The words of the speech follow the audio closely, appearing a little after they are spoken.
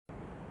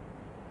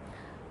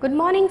Good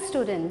morning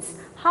students.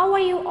 How are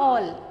you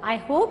all? I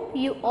hope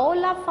you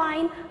all are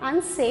fine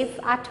and safe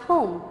at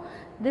home.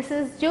 This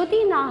is Jyoti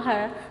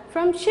Nahar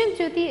from Shiv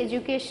Jyoti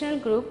Educational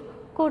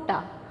Group,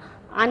 Kota.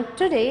 And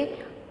today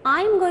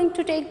I am going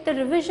to take the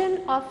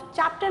revision of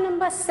chapter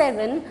number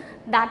 7,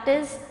 that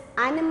is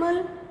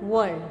Animal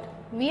World.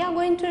 We are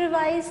going to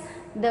revise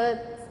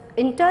the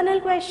internal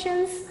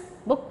questions,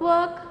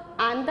 bookwork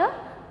and the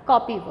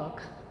copy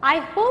work. I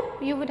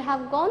hope you would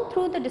have gone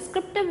through the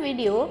descriptive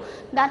video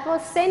that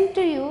was sent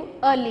to you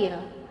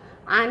earlier,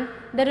 and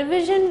the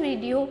revision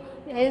video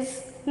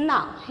is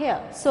now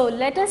here. So,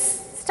 let us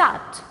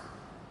start.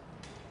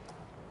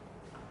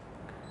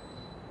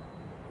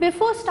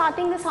 Before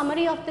starting the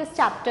summary of this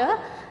chapter,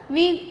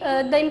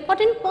 the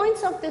important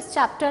points of this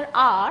chapter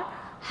are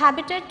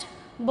habitat,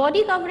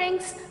 body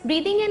coverings,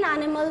 breathing in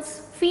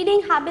animals,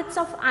 feeding habits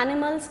of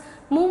animals,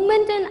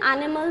 movement in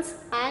animals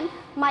and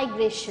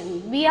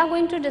migration. We are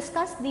going to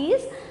discuss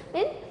these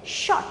in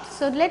short.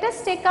 So, let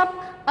us take up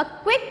a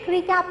quick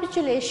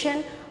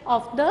recapitulation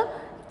of the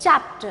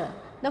chapter.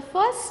 The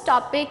first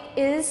topic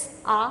is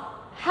a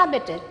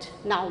habitat.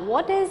 Now,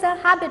 what is a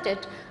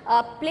habitat?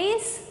 A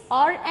place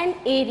or an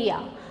area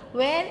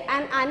where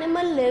an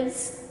animal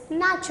lives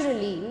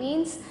naturally,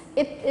 means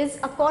it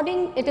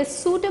is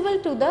suitable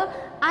to the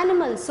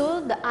animal.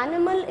 So, the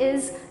animal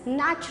is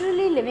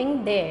naturally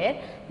living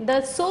there.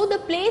 So, the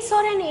place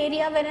or an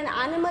area where an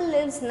animal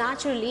lives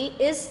naturally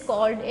is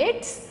called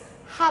its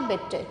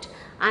habitat.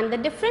 And the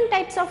different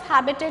types of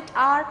habitat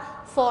are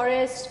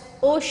forest,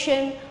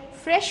 ocean,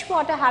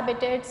 freshwater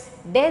habitats,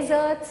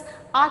 deserts,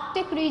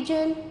 Arctic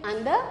region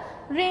and the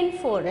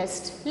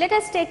rainforest. Let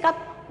us take up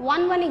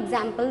one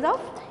examples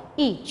of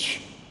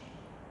each.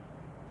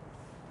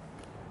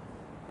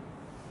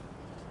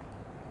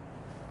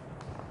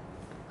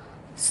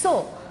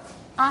 So,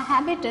 our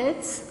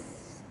habitats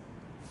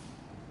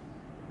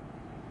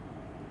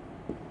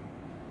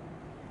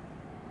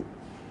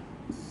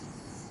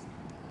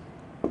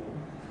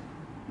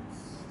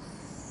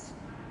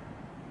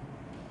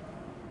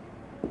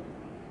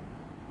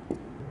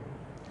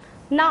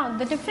now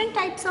the different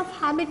types of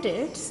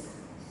habitats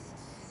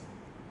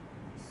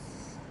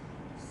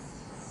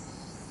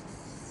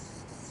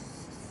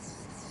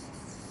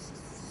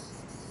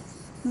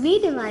we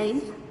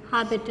divide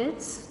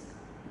habitats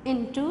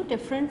into the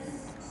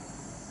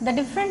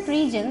different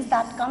regions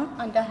that come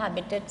under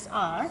habitats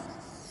are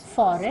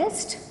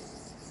forest,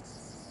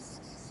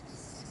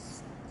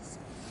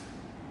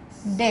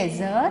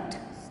 desert,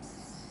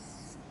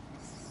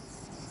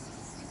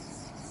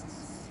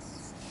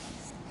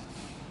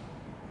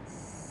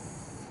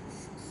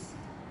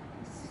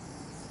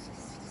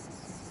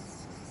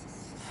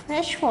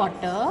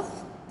 freshwater,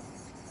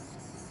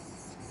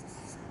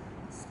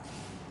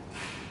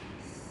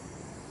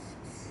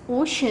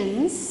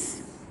 oceans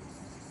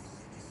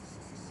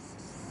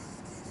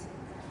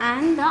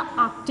and the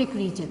Arctic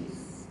region.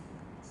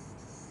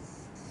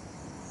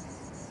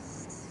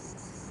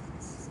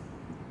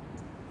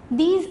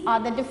 These are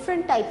the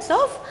different types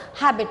of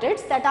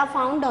habitats that are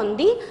found on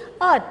the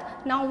earth.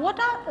 Now, what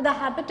are the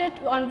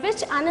habitat on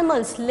which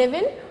animals live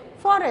in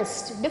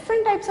forest?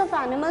 Different types of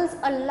animals,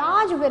 a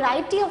large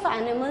variety of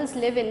animals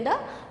live in the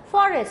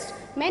forest.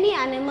 Many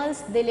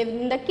animals, they live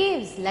in the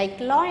caves like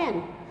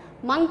lion.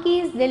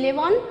 Monkeys, they live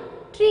on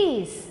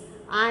trees,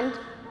 and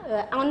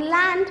on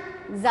land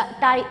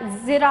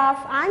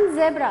giraffe and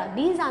zebra,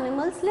 these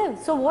animals live.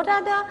 So, what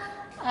are the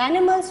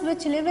animals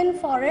which live in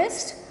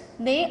forest?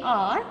 They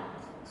are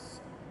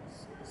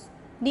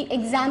the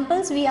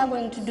examples we are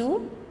going to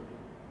do.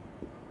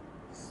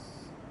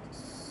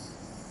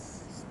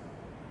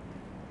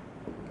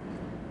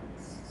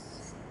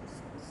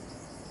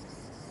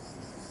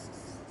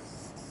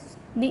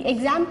 The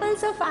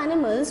examples of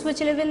animals which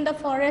live in the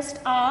forest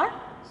are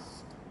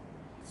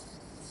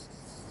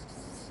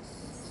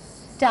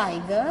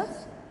tiger,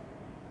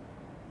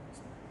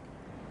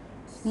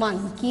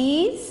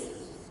 monkeys,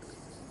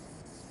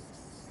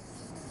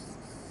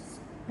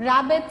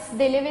 rabbits,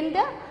 they live in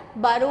the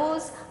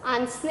burrows,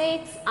 and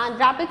snakes and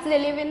rabbits, they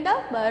live in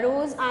the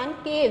burrows and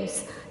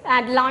caves,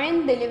 and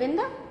lion, they live in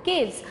the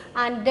caves.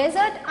 And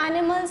desert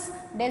animals,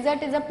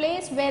 desert is a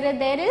place where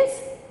there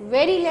is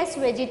very less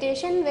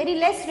vegetation, very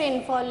less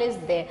rainfall is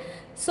there.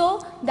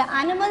 So, the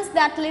animals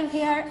that live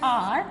here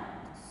are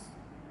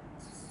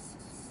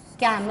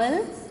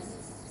camel,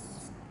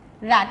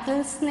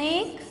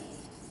 rattlesnake,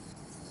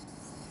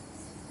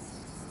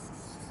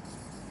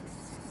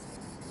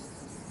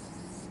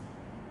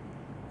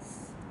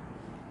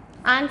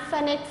 and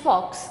fennec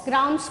fox,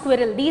 ground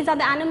squirrel. These are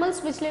the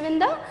animals which live in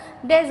the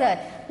desert.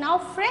 Now,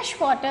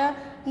 freshwater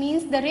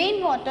means the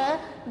rainwater,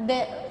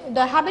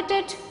 the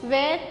habitat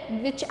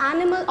which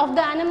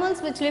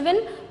animals which live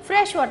in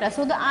freshwater.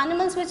 So, the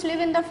animals which live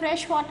in the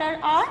freshwater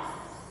are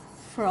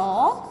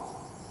frog,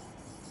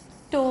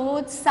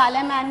 toads,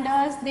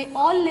 salamanders, they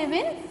all live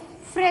in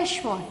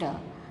freshwater.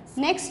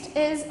 Next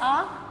is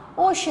our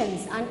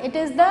oceans, and it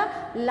is the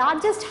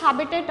largest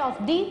habitat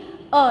of the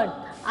earth,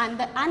 and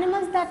the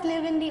animals that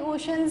live in the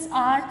oceans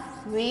are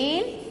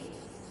whale,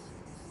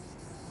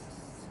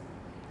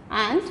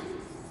 and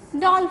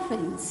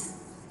dolphins.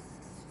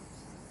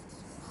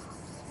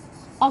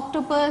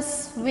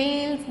 Octopus,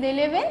 whales, they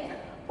live in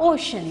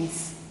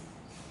oceans.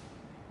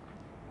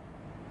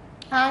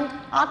 And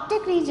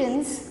Arctic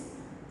regions,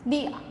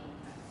 the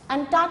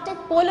Antarctic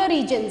polar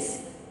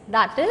regions,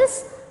 that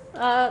is,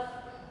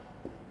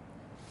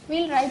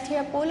 we will write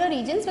here polar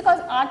regions because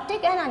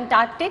Arctic and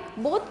Antarctic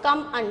both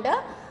come under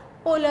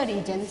polar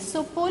regions.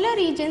 So, polar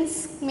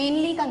regions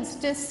mainly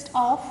consist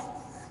of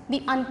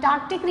the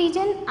Antarctic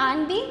region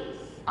and the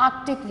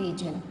Arctic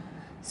region.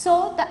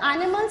 So, the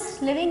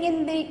animals living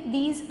in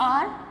these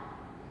are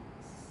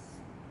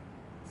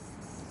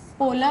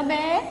polar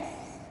bear,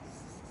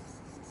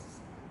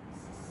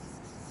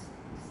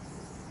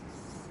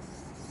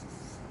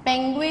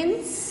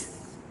 penguins,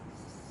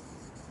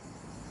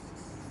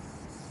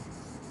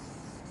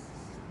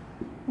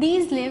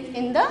 these live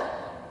in the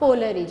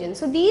polar region.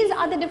 So, these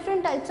are the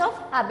different types of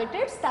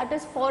habitats, that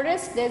is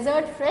forest,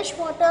 desert,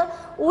 freshwater,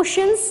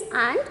 oceans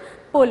and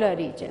polar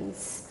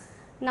regions.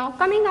 Now,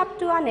 coming up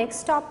to our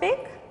next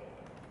topic,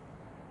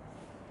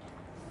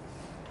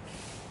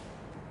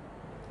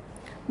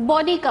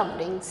 body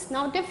coverings.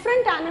 Now,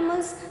 different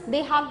animals,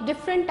 they have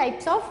different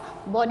types of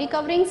body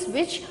coverings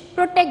which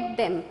protect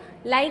them.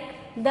 Like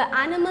the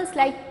animals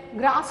like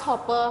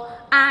grasshopper,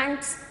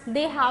 ants,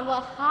 they have a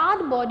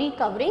hard body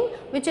covering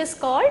which is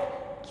called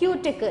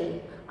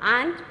cuticle,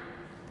 and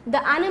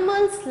the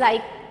animals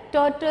like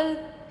turtle,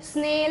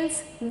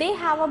 snails, they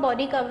have a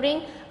body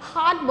covering,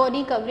 hard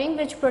body covering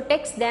which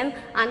protects them,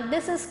 and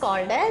this is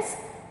called as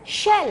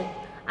shell.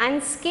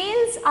 And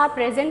scales are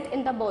present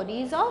in the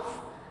bodies of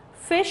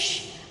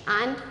fish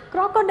and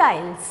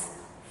crocodiles.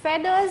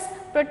 Feathers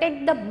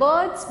protect the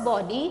bird's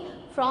body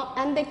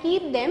and they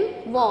keep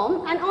them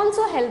warm and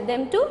also help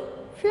them to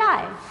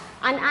fly.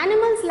 And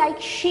animals like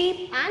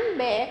sheep and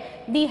bear,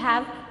 they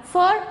have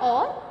fur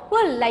or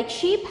wool. Like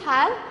sheep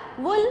have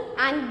wool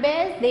and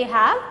bears, they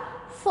have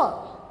fur.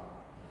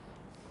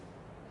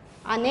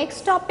 Our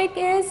next topic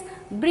is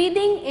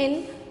breathing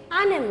in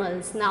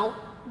animals. Now,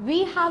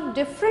 we have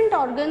different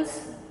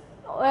organs.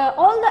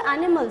 All the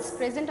animals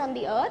present on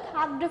the earth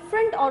have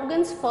different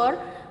organs for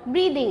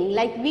breathing.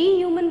 Like we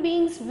human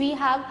beings, we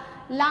have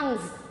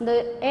lungs.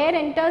 The air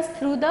enters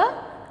through the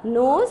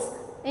nose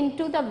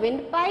into the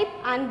windpipe,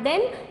 and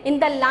then in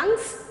the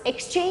lungs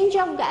exchange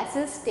of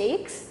gases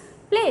takes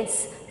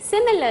place.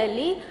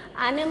 Similarly,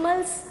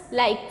 animals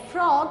like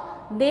frog,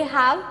 they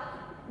have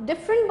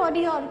different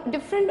body or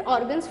different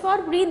organs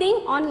for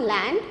breathing on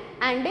land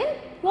and in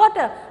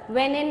water.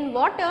 When in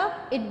water,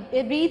 it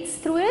breathes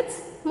through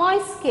its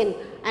moist skin,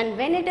 and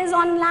when it is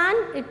on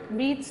land, it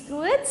breathes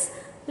through its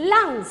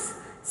lungs.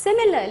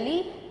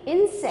 Similarly,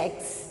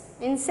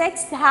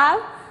 insects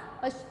have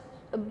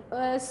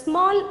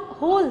small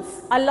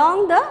holes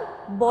along the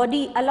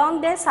body,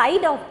 along their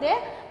side of their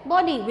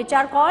body, which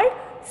are called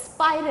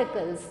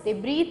spiracles. They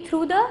breathe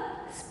through the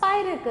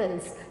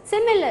spiracles.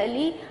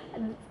 Similarly,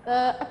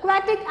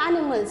 aquatic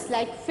animals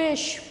like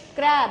fish,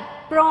 crab,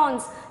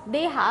 prawns,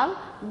 they have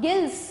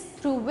gills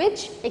through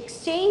which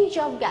exchange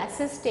of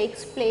gases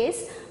takes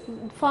place.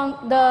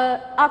 From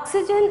the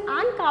oxygen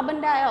and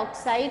carbon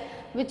dioxide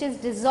which is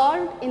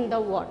dissolved in the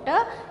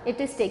water,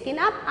 it is taken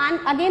up, and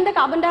again the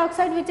carbon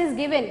dioxide which is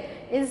given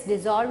is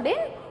dissolved in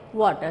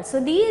water. So,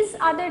 these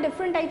are the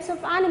different types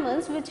of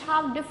animals which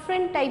have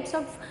different types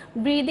of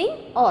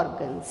breathing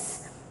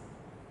organs.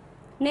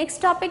 Next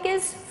topic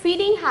is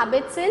feeding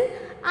habits in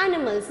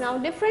animals. Now,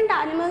 different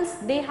animals,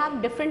 they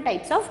have different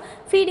types of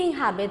feeding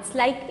habits.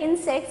 Like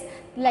insects,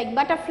 like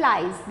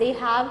butterflies, they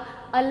have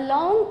a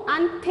long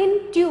and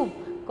thin tube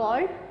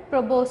called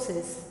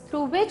proboscis,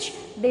 through which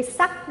they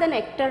suck the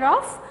nectar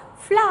of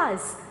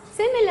flowers.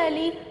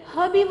 Similarly,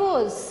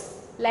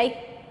 herbivores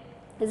like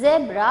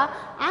zebra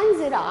and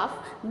giraffe,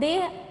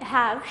 they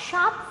have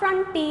sharp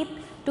front teeth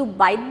to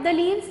bite the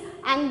leaves,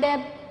 and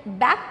their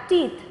back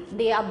teeth,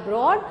 they are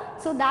broad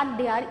so that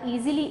they are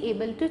easily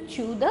able to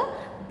chew the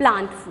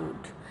plant food.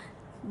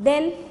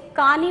 Then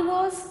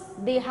carnivores,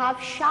 they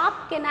have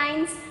sharp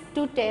canines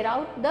to tear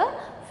out the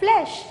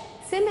flesh.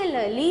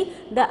 Similarly,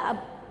 the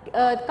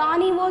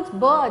carnivores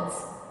birds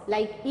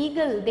like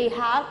eagle, they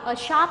have a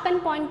sharp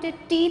and pointed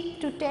teeth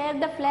to tear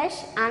the flesh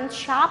and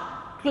sharp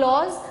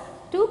claws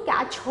to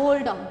catch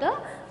hold of the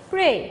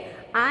prey.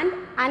 And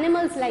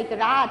animals like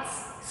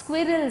rats,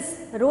 squirrels,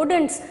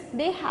 rodents,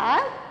 they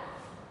have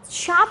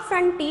sharp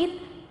front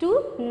teeth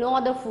to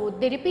gnaw the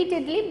food. They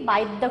repeatedly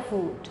bite the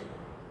food.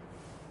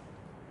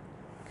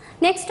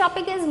 Next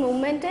topic is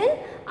movement in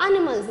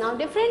animals. Now,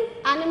 different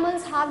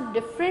animals have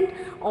different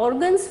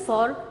organs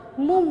for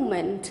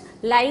movement.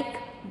 Like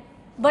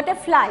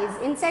butterflies,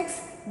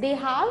 insects, they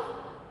have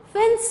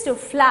fins to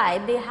fly.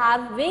 They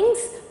have wings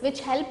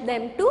which help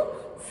them to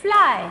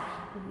fly.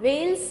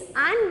 Whales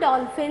and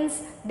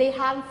dolphins, they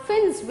have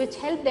fins which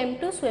help them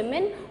to swim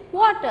in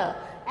water.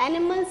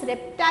 Animals,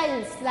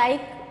 reptiles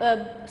like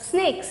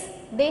snakes,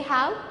 they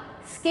have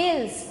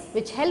scales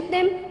which help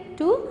them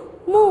to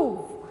move.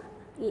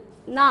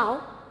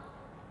 Now,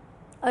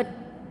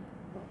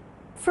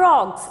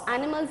 Frogs,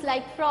 animals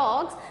like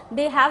frogs,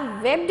 they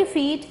have webbed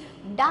feet.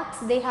 Ducks,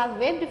 they have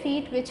webbed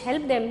feet which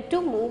help them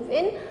to move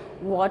in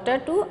water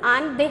too,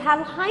 and they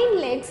have hind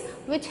legs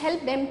which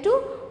help them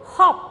to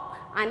hop.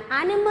 And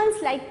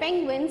animals like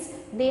penguins,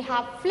 they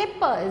have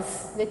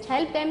flippers which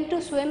help them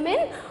to swim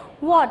in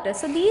water.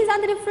 So, these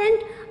are the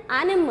different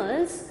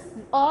animals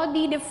or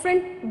the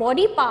different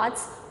body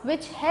parts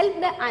which help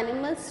the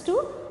animals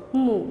to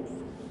move.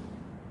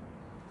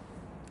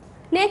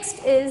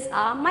 Next is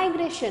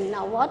migration.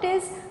 Now, what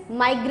is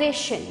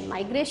migration?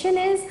 Migration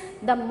is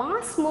the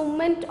mass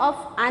movement of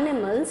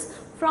animals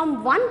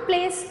from one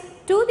place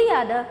to the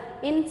other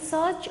in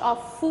search of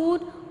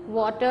food,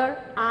 water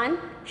and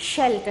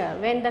shelter.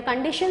 When the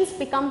conditions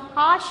become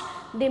harsh,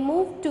 they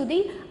move to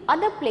the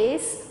other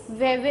place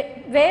where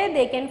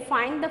they can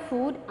find the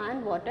food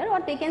and water,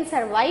 or they can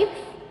survive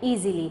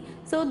easily.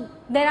 So,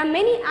 there are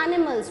many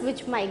animals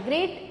which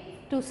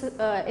migrate to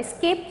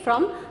escape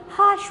from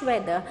harsh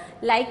weather,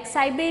 like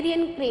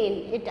Siberian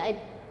crane. It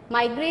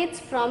migrates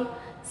from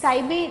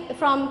Siberia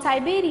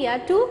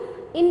to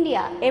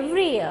India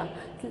every year.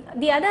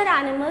 The other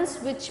animals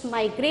which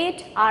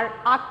migrate are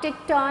Arctic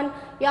tern,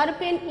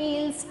 European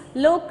eels,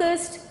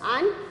 locust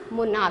and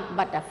monarch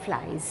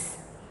butterflies.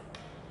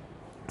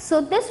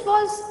 So, this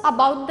was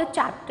about the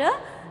chapter.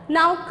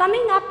 Now,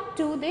 coming up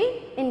to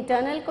the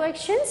internal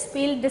questions,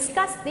 we will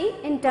discuss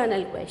the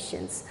internal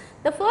questions.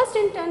 The first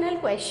internal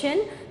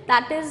question,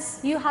 that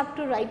is, you have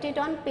to write it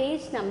on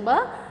page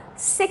number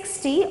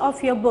 60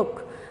 of your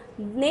book.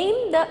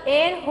 Name the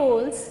air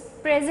holes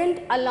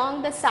present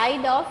along the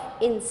side of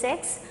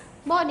insects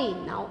body.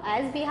 Now,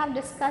 as we have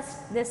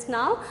discussed this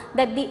now,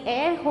 that the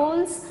air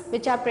holes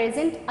which are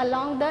present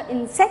along the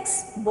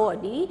insect's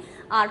body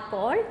are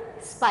called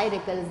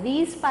spiracles.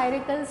 These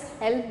spiracles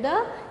help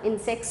the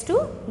insects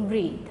to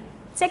breathe.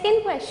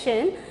 Second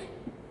question,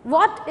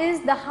 what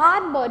is the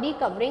hard body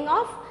covering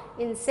of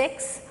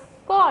insects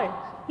called?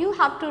 You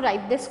have to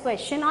write this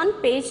question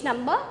on page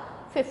number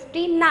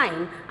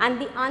 59,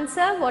 and the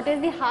answer, what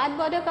is the hard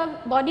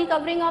body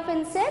covering of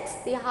insects?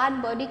 The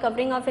hard body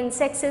covering of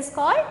insects is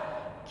called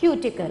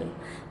cuticle.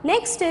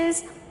 Next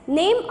is,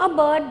 name a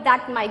bird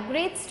that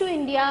migrates to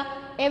India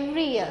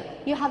every year.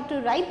 You have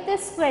to write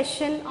this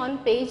question on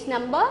page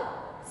number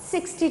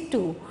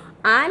 62,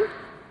 and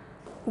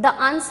the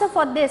answer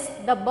for this,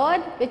 the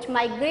bird which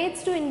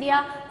migrates to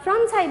India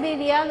from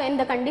Siberia when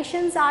the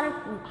conditions are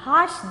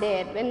harsh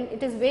there, when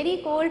it is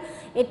very cold,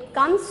 it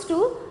comes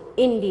to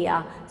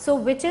India. So,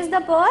 which is the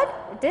bird?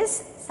 It is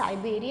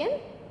Siberian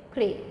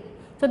crane.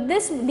 So,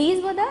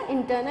 these were the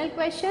internal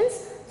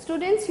questions.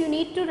 Students, you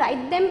need to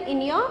write them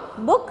in your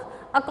book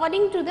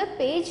according to the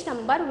page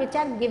number which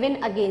are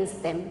given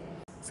against them.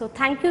 So,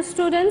 thank you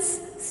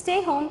students.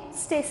 Stay home,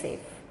 stay safe.